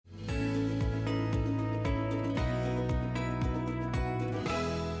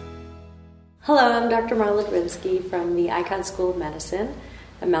Hello, I'm Dr. Marla Dubinsky from the Icahn School of Medicine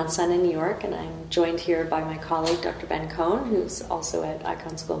at Mount Sinai, New York, and I'm joined here by my colleague, Dr. Ben Cohen, who's also at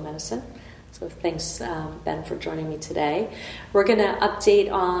Icahn School of Medicine. So thanks, Ben, for joining me today. We're going to update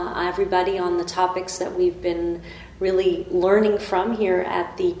everybody on the topics that we've been really learning from here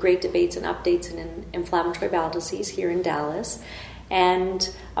at the Great Debates and Updates in Inflammatory Bowel Disease here in Dallas.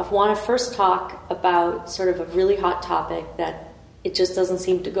 And I want to first talk about sort of a really hot topic that it just doesn't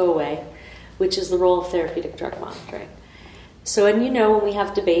seem to go away, which is the role of therapeutic drug monitoring. So, and when we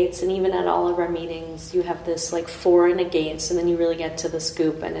have debates, and even at all of our meetings, you have this like for and against, and then you really get to the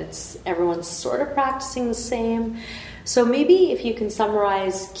scoop, and everyone's sort of practicing the same. So maybe if you can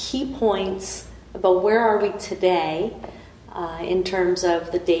summarize key points about where are we today in terms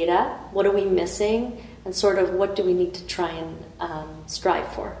of the data, what are we missing, and sort of what do we need to try and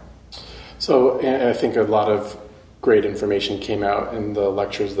strive for? So I think a lot of great information came out in the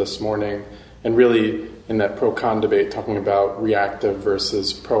lectures this morning, and really in that pro-con debate talking about reactive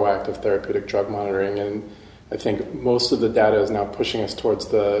versus proactive therapeutic drug monitoring. And I think most of the data is now pushing us towards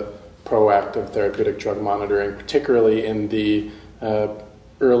the proactive therapeutic drug monitoring, particularly in the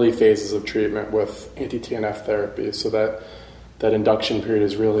early phases of treatment with anti-TNF therapy. So that induction period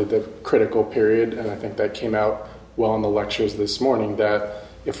is really the critical period, and I think that came out well in the lectures this morning, that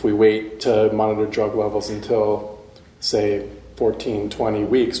if we wait to monitor drug levels until, say, 14, 20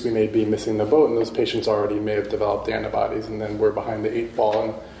 weeks, we may be missing the boat, and those patients already may have developed antibodies, and then we're behind the 8 ball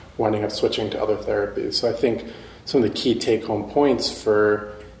and winding up switching to other therapies. So I think some of the key take-home points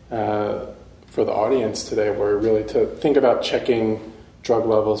for the audience today were really to think about checking drug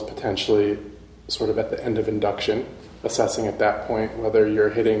levels potentially sort of at the end of induction, assessing at that point whether you're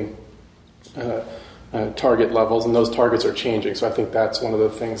hitting target levels, and those targets are changing. So I think that's one of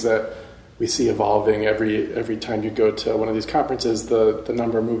the things that we see evolving every time you go to one of these conferences. The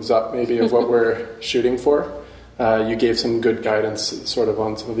number moves up maybe of what we're shooting for. You gave some good guidance sort of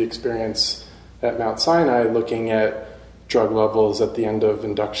on some of the experience at Mount Sinai, looking at drug levels at the end of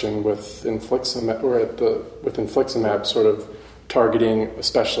induction with infliximab, or with infliximab, sort of targeting,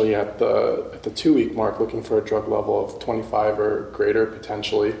 especially at the 2-week mark, looking for a drug level of 25 or greater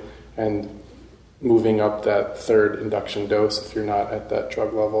potentially, and moving up that third induction dose if you're not at that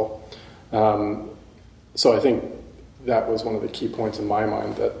drug level. So I think that was one of the key points in my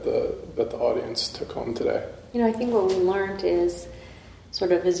mind that the audience took home today. I think what we learned is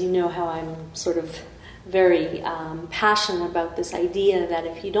sort of, as you know, how I'm sort of very passionate about this idea that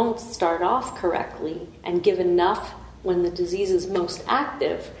if you don't start off correctly and give enough when the disease is most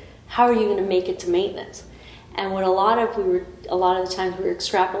active, how are you going to make it to maintenance? And what a lot of the times we were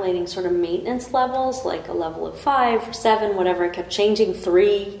extrapolating sort of maintenance levels, like a level of 5 or 7, whatever. It kept changing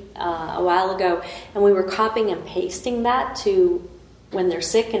 3 a while ago, and we were copying and pasting that to when they're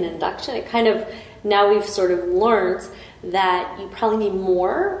sick in induction. It kind of, now we've sort of learned that you probably need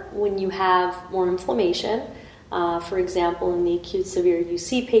more when you have more inflammation. For example, in the acute severe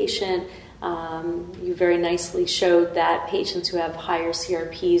UC patient, you very nicely showed that patients who have higher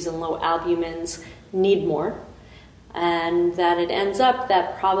CRPs and low albumins need more, and that it ends up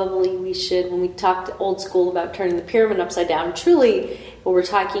that probably we should, when we talked old school about turning the pyramid upside down, truly what we're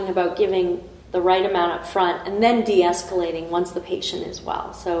talking about giving the right amount up front and then de-escalating once the patient is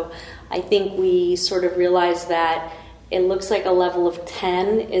well. So I think we sort of realized that it looks like a level of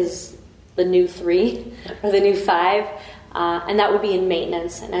 10 is the new 3 or the new 5, and that would be in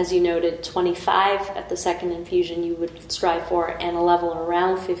maintenance. And as you noted, 25 at the second infusion you would strive for, and a level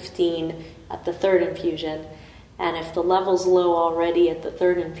around 15 at the third infusion. And if the level's low already at the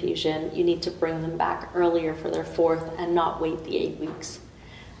third infusion, you need to bring them back earlier for their fourth and not wait the 8 weeks.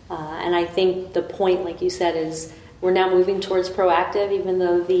 And I think the point, like you said, is we're now moving towards proactive, even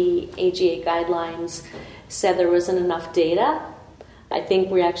though the AGA guidelines said there wasn't enough data. I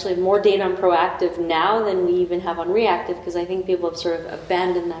think we actually have more data on proactive now than we even have on reactive, because I think people have sort of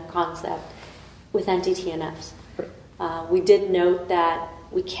abandoned that concept with anti-TNFs. We did note that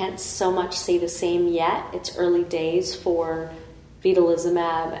we can't so much say the same yet. It's early days for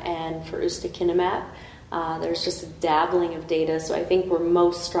vedolizumab and for ustekinumab. There's just a dabbling of data, so I think we're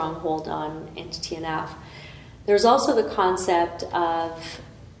most stronghold on anti-TNF. There's also the concept of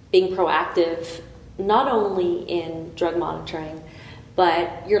being proactive, not only in drug monitoring,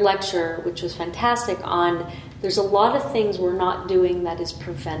 but your lecture, which was fantastic, on there's a lot of things we're not doing that is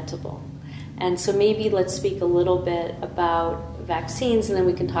preventable. And so maybe let's speak a little bit about vaccines, and then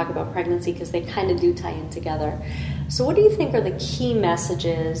we can talk about pregnancy, because they kind of do tie in together. So what do you think are the key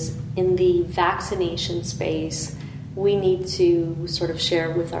messages in the vaccination space we need to sort of share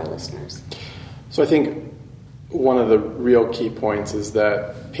with our listeners? So I think one of the real key points is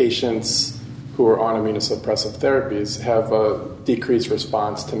that patients who are on immunosuppressive therapies have a decreased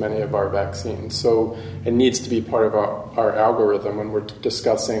response to many of our vaccines. So it needs to be part of our algorithm when we're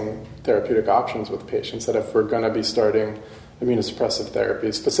discussing therapeutic options with patients, that if we're going to be starting immunosuppressive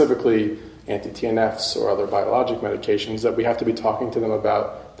therapies, specifically anti-TNFs or other biologic medications, that we have to be talking to them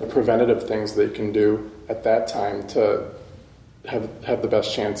about the preventative things they can do at that time to have the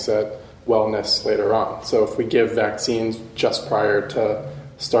best chance at wellness later on. So if we give vaccines just prior to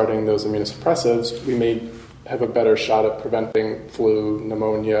starting those immunosuppressives, we may have a better shot at preventing flu,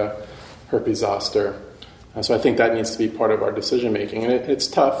 pneumonia, herpes zoster. So I think that needs to be part of our decision making. And it's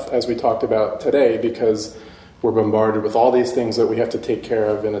tough, as we talked about today, because we're bombarded with all these things that we have to take care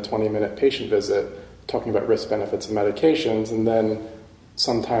of in a 20-minute patient visit, talking about risk benefits of medications, and then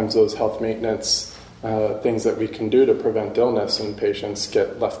sometimes those health maintenance things that we can do to prevent illness in patients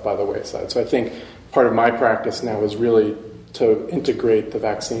get left by the wayside. So I think part of my practice now is really to integrate the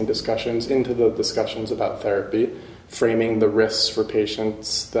vaccine discussions into the discussions about therapy, framing the risks for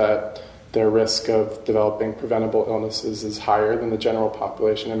patients that their risk of developing preventable illnesses is higher than the general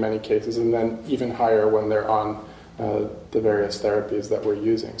population in many cases, and then even higher when they're on the various therapies that we're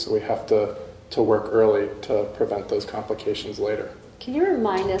using. So we have to work early to prevent those complications later. Can you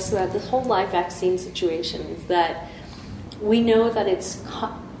remind us about this whole live vaccine situation? Is that we know that it's,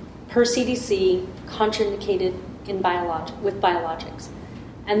 per CDC, contraindicated with biologics.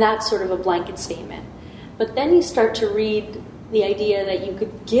 And that's sort of a blanket statement. But then you start to read the idea that you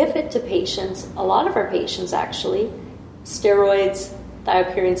could give it to patients, a lot of our patients actually, steroids,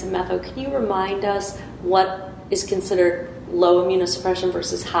 thiopurines, and metho. Can you remind us what is considered low immunosuppression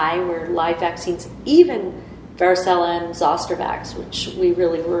versus high, where live vaccines, even varicella and Zostavax, which we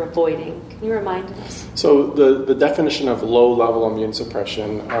really were avoiding. Can you remind us? So the definition of low-level immune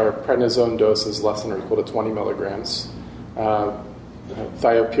suppression are prednisone doses less than or equal to 20 milligrams.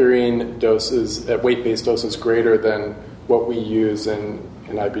 Thiopurine doses, weight-based doses greater than what we use in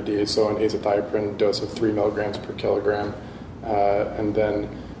IBD, so an azathioprine dose of 3 milligrams per kilogram, and then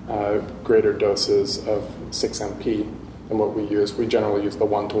greater doses of 6 MP than what we use. We generally use the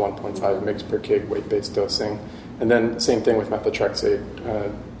 1 to 1.5 mg per kg weight-based dosing. And then same thing with methotrexate,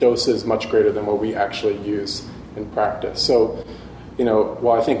 doses much greater than what we actually use in practice. So,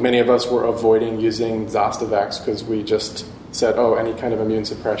 while I think many of us were avoiding using Zostavax because we just said, any kind of immune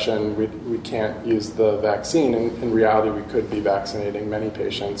suppression, we can't use the vaccine. In reality, we could be vaccinating many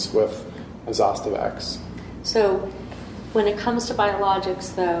patients with a Zostavax. So when it comes to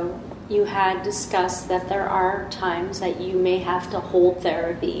biologics, though, you had discussed that there are times that you may have to hold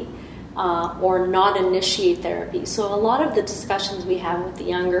therapy or not initiate therapy. So a lot of the discussions we have with the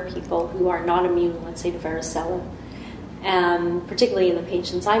younger people who are not immune, let's say to varicella, particularly in the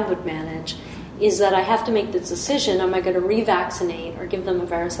patients I would manage, is that I have to make the decision, am I going to revaccinate or give them a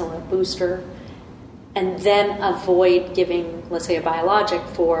varicella booster and then avoid giving, let's say, a biologic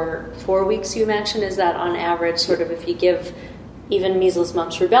for 4 weeks, you mentioned? Is that on average sort of if you give even measles,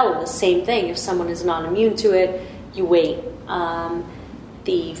 mumps, rubella, the same thing. If someone is not immune to it, you wait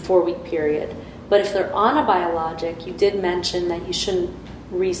the 4-week period. But if they're on a biologic, you did mention that you should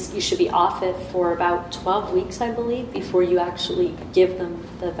be off it for about 12 weeks, I believe, before you actually give them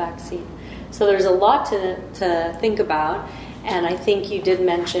the vaccine. So there's a lot to think about. And I think you did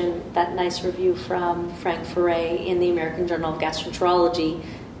mention that nice review from Frank Ferre in the American Journal of Gastroenterology,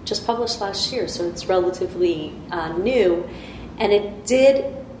 just published last year, so it's relatively new. And it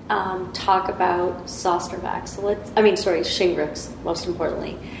did talk about Zostavax. Shingrix, most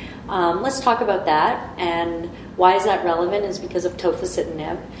importantly. Let's talk about that. And why is that relevant is because of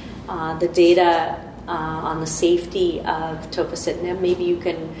tofacitinib. The data on the safety of tofacitinib. Maybe you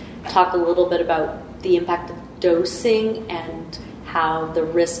can talk a little bit about the impact of dosing and how the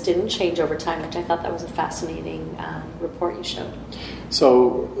risk didn't change over time, which I thought that was a fascinating report you showed.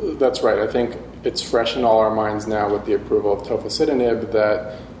 So that's right. I think it's fresh in all our minds now with the approval of tofacitinib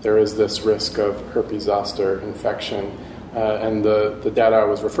that there is this risk of herpes zoster infection. And the data I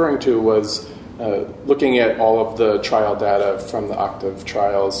was referring to was looking at all of the trial data from the OCTAVE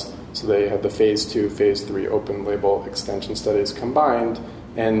trials. So they had the phase 2, phase 3 open label extension studies combined.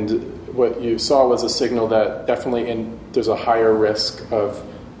 And what you saw was a signal that definitely there's a higher risk of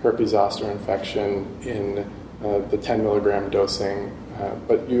herpes zoster infection in the 10 milligram dosing,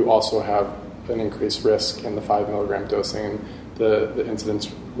 but you also have an increased risk in the 5 milligram dosing. The incidence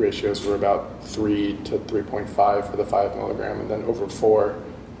ratios were about 3 to 3.5 for the 5 milligram, and then over 4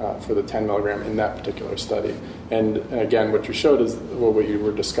 for the 10 milligram in that particular study. And again, what you showed is what you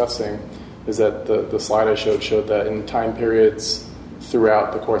were discussing is that the slide I showed that in time periods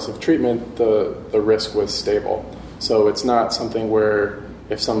throughout the course of treatment, the risk was stable. So it's not something where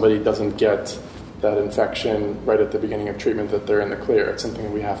if somebody doesn't get that infection right at the beginning of treatment, that they're in the clear. It's something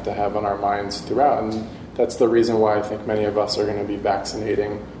that we have to have on our minds throughout. And that's the reason why I think many of us are going to be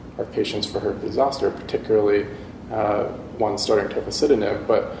vaccinating our patients for herpes zoster, particularly ones starting tofacitinib.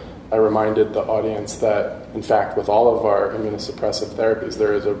 But I reminded the audience that, in fact, with all of our immunosuppressive therapies,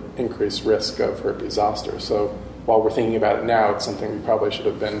 there is an increased risk of herpes zoster. So while we're thinking about it now, it's something we probably should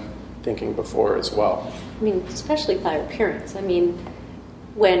have been thinking before as well. I mean, especially by appearance. I mean,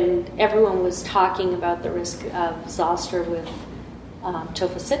 when everyone was talking about the risk of zoster with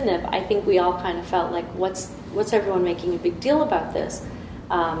tofacitinib, I think we all kind of felt like, what's everyone making a big deal about this?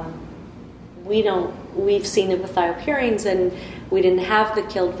 We've seen it with thiopurines, and we didn't have the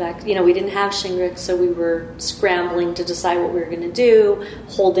killed vaccine, we didn't have Shingrix, so we were scrambling to decide what we were going to do,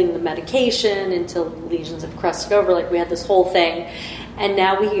 holding the medication until lesions have crusted over, like we had this whole thing. And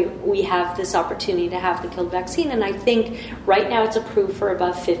now we have this opportunity to have the killed vaccine, and I think right now it's approved for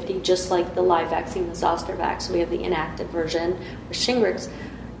above 50, just like the live vaccine, the Zostavax. So we have the inactive version, or Shingrix.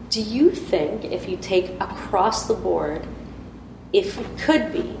 Do you think, if you take across the board, if it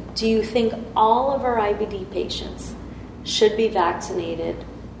could be, do you think all of our IBD patients should be vaccinated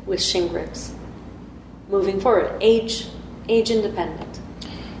with Shingrix moving forward, age independent?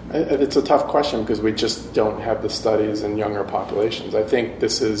 It's a tough question because we just don't have the studies in younger populations. I think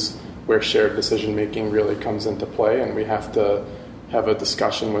this is where shared decision-making really comes into play, and we have to have a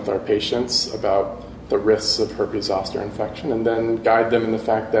discussion with our patients about the risks of herpes zoster infection, and then guide them in the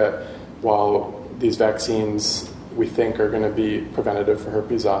fact that while these vaccines we think are going to be preventative for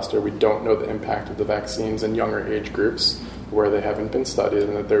herpes zoster, we don't know the impact of the vaccines in younger age groups where they haven't been studied,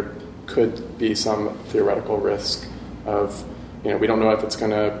 and that there could be some theoretical risk of, we don't know if it's going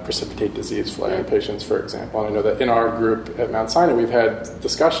to precipitate disease flare in patients, for example. And I know that in our group at Mount Sinai, we've had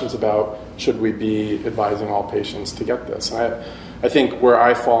discussions about should we be advising all patients to get this. And I think where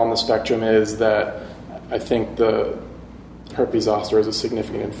I fall on the spectrum is that I think the herpes zoster is a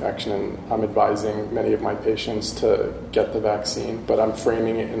significant infection, and I'm advising many of my patients to get the vaccine, but I'm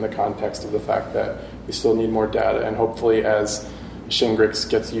framing it in the context of the fact that we still need more data, and hopefully as Shingrix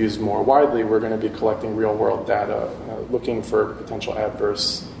gets used more widely, we're going to be collecting real-world data, looking for potential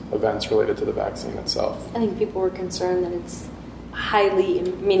adverse events related to the vaccine itself. I think people were concerned that it's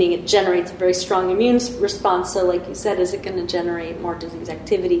meaning it generates a very strong immune response, so like you said, is it going to generate more disease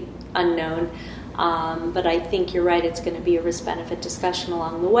activity? Unknown. But I think you're right, it's going to be a risk-benefit discussion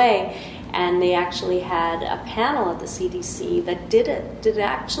along the way. And they actually had a panel at the CDC that did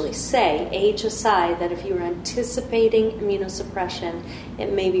actually say, age aside, that if you were anticipating immunosuppression,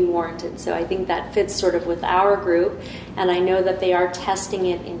 it may be warranted. So I think that fits sort of with our group. And I know that they are testing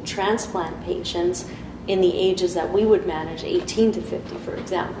it in transplant patients in the ages that we would manage, 18 to 50, for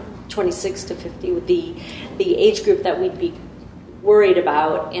example. 26 to 50 would be the age group that we'd be worried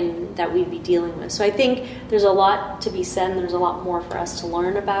about and that we'd be dealing with. So I think there's a lot to be said, and there's a lot more for us to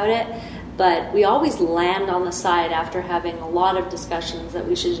learn about it. But we always land on the side after having a lot of discussions that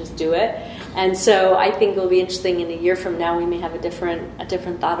we should just do it. And so I think it'll be interesting in a year from now we may have a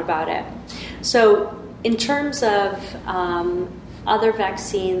different thought about it. So in terms of other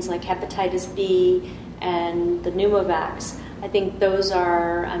vaccines like hepatitis B and the Pneumovax, I think those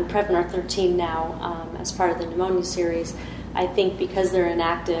are on Prevnar 13 now as part of the pneumonia series. I think because they're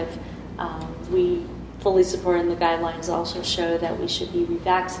inactive, we fully support, and the guidelines also show that we should be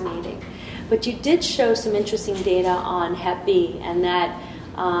revaccinating. But you did show some interesting data on Hep B, and that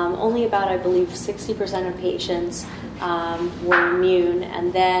only about, I believe, 60% of patients were immune,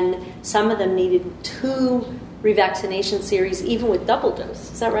 and then some of them needed 2 revaccination series, even with double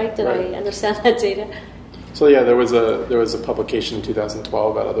dose. Is that right? Did I understand that data? So yeah, there was a publication in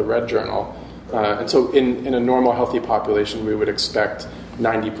 2012 out of the Red Journal. And so in a normal healthy population, we would expect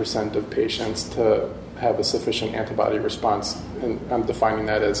 90% of patients to have a sufficient antibody response, and I'm defining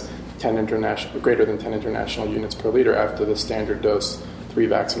that as greater than 10 international units per liter after the standard dose 3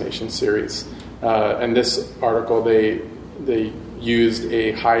 vaccination series. And this article, they used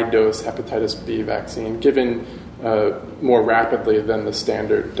a high-dose hepatitis B vaccine given more rapidly than the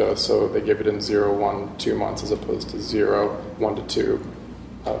standard dose, so they give it in 0, 1, 2 months as opposed to 0, 1 to 2,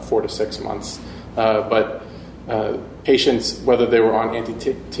 4 to 6 months. But patients, whether they were on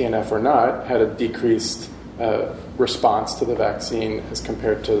anti-TNF or not, had a decreased response to the vaccine as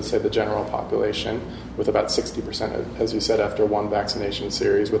compared to, say, the general population, with about 60%, as you said, after 1 vaccination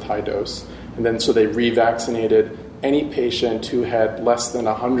series with high dose. And then so they revaccinated any patient who had less than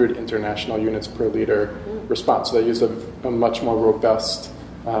 100 international units per liter response. So they used a much more robust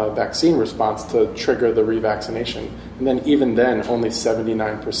vaccine response to trigger the revaccination. And then even then, only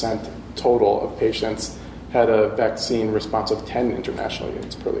 79% total of patients had a vaccine response of 10 international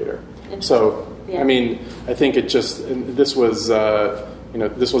units per liter. So, yeah. I mean, I think it just, this was,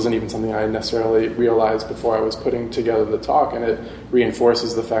 this wasn't even something I necessarily realized before I was putting together the talk, and it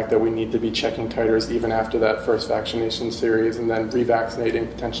reinforces the fact that we need to be checking titers even after that first vaccination series and then revaccinating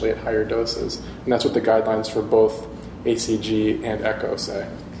potentially at higher doses. And that's what the guidelines for both ACG and ECHO say.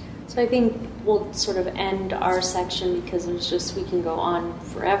 So I think we'll sort of end our section because we can go on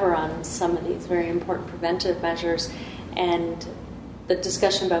forever on some of these very important preventive measures, and the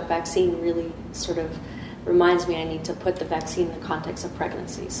discussion about vaccine really sort of reminds me I need to put the vaccine in the context of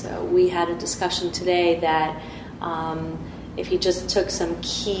pregnancy. So we had a discussion today that if you just took some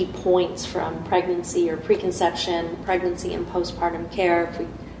key points from pregnancy or preconception, pregnancy and postpartum care, if we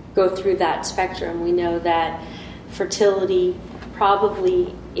go through that spectrum, we know that fertility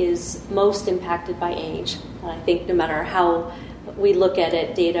probably is most impacted by age. And I think no matter how we look at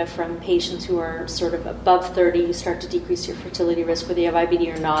it, data from patients who are sort of above 30, you start to decrease your fertility risk whether you have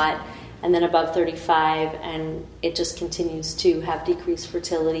IBD or not, and then above 35, and it just continues to have decreased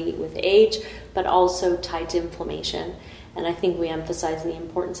fertility with age, but also tied to inflammation. And I think we emphasize the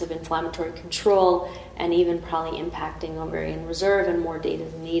importance of inflammatory control and even probably impacting ovarian reserve, and more data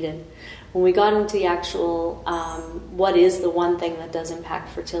is needed. When we got into the actual, what is the one thing that does impact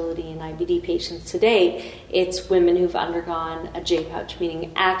fertility in IBD patients today, it's women who've undergone a J-pouch,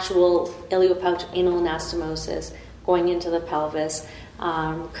 meaning actual ileopouch anal anastomosis going into the pelvis,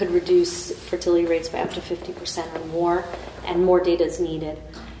 could reduce fertility rates by up to 50% or more, and more data is needed.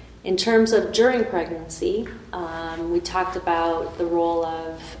 In terms of during pregnancy, we talked about the role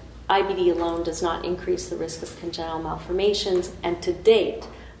of IBD alone does not increase the risk of congenital malformations, and to date,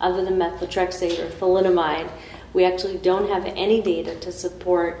 other than methotrexate or thalidomide, we actually don't have any data to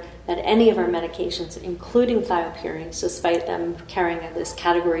support that any of our medications, including thiopurines, despite them carrying this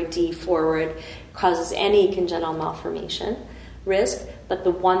category D forward, causes any congenital malformation risk. But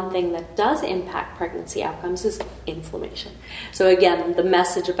the one thing that does impact pregnancy outcomes is inflammation. So again, the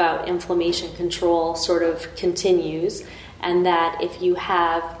message about inflammation control sort of continues, and that if you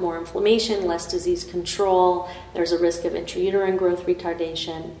have more inflammation, less disease control, there's a risk of intrauterine growth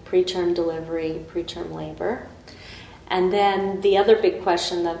retardation, preterm delivery, preterm labor. And then the other big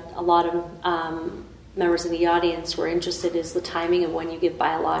question that a lot of members of the audience were interested is the timing of when you give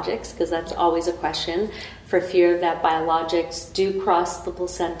biologics, because that's always a question, for fear that biologics do cross the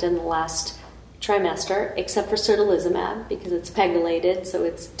placenta in the last trimester, except for certolizumab, because it's pegylated, so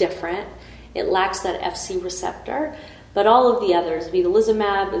it's different. It lacks that FC receptor. But all of the others,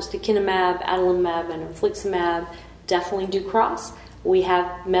 vedolizumab, ustekinumab, adalimumab, and infliximab, definitely do cross. We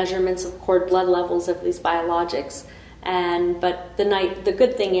have measurements of cord blood levels of these biologics. But the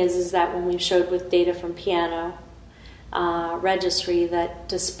good thing is that when we showed with data from Piano registry that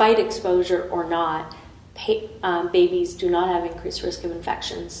despite exposure or not, babies do not have increased risk of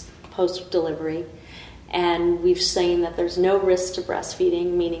infections post-delivery. And we've seen that there's no risk to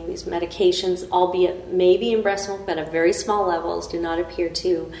breastfeeding, meaning these medications, albeit maybe in breast milk, but at very small levels, do not appear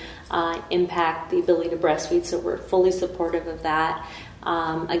to impact the ability to breastfeed. So we're fully supportive of that.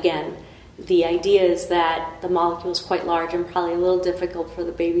 Again, the idea is that the molecule is quite large and probably a little difficult for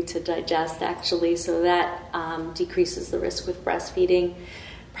the baby to digest, actually, so that decreases the risk with breastfeeding.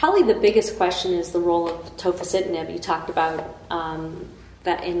 Probably the biggest question is the role of tofacitinib. You talked about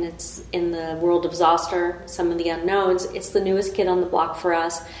that in the world of zoster, some of the unknowns. It's the newest kid on the block for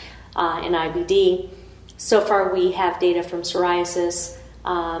us in IBD. So far, we have data from psoriasis,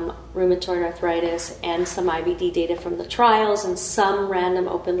 rheumatoid arthritis, and some IBD data from the trials, and some random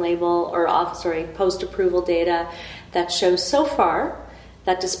open label post-approval data that shows so far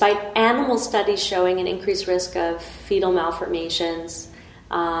that despite animal studies showing an increased risk of fetal malformations,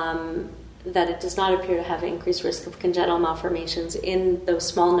 that it does not appear to have increased risk of congenital malformations in those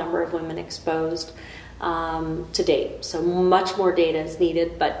small number of women exposed to date. So much more data is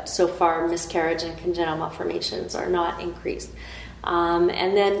needed, but so far miscarriage and congenital malformations are not increased.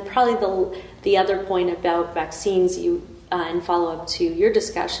 And then probably the other point about vaccines in follow-up to your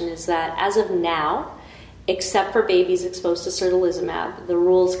discussion is that as of now, except for babies exposed to certolizumab, the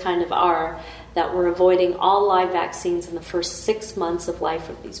rules kind of are that we're avoiding all live vaccines in the first 6 months of life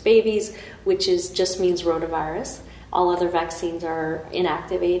of these babies, which just means rotavirus. All other vaccines are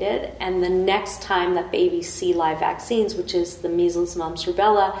inactivated. And the next time that babies see live vaccines, which is the measles, mumps,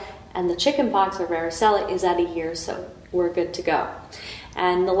 rubella, and the chickenpox or varicella, is at a year, so we're good to go.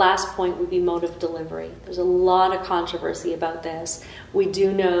 And the last point would be mode of delivery. There's a lot of controversy about this. We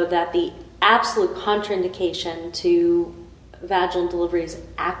do know that the absolute contraindication to vaginal delivery is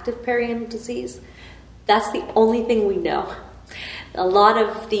active perianal disease. That's the only thing we know. a lot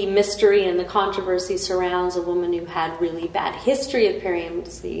of the mystery and the controversy surrounds a woman who had really bad history of perianal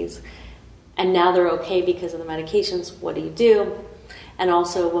disease, and now they're okay because of the medications. What do you do? And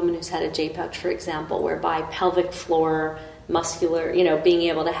also a woman who's had a J-pouch, for example, whereby pelvic floor muscular, being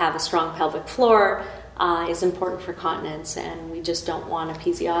able to have a strong pelvic floor is important for continence, and we just don't want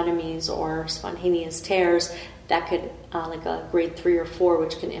episiotomies or spontaneous tears that could, like a grade 3 or 4,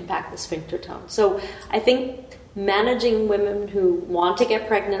 which can impact the sphincter tone. So I think managing women who want to get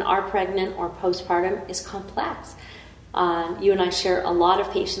pregnant, are pregnant, or postpartum is complex. You and I share a lot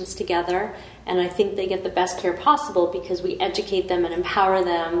of patients together, and I think they get the best care possible because we educate them and empower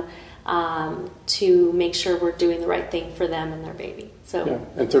them to make sure we're doing the right thing for them and their baby. So, yeah.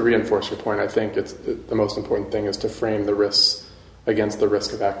 And to reinforce your point, I think the most important thing is to frame the risks against the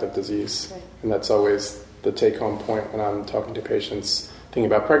risk of active disease. Right. And that's always the take-home point when I'm talking to patients thinking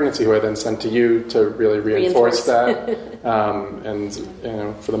about pregnancy, who I then send to you to really reinforce that. And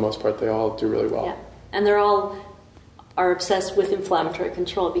for the most part, they all do really well. Yeah. And they're all are obsessed with inflammatory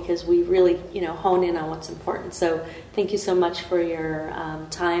control because we really, hone in on what's important. So thank you so much for your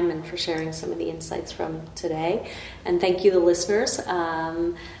time and for sharing some of the insights from today. And thank you, the listeners,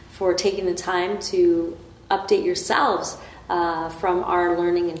 for taking the time to update yourselves from our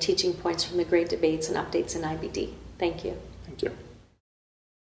learning and teaching points from the great debates and updates in IBD. Thank you. Thank you.